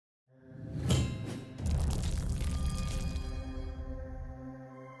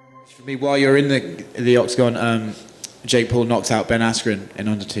For me, while you're in the octagon, Jake Paul knocked out Ben Askren in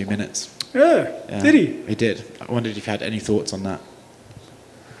under 2 minutes. Yeah, did he? He did. I wondered if you had any thoughts on that.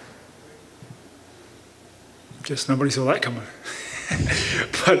 Just nobody saw that coming.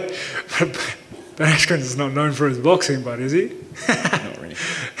 but Ben Askren is not known for his boxing, but is he? Not really.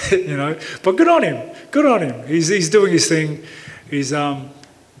 You know, but good on him. Good on him. He's doing his thing. He's yeah,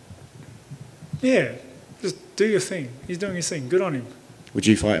 just do your thing. He's doing his thing. Good on him. Would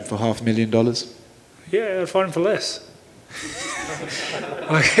you fight him for $500,000? Yeah, I'd fight him for less.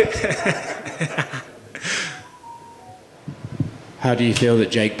 How do you feel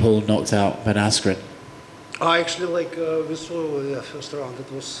that Jake Paul knocked out Ben Askren? I actually we saw the first round.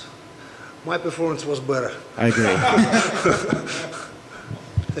 It was my performance was better. I agree.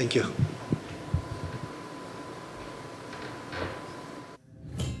 Thank you.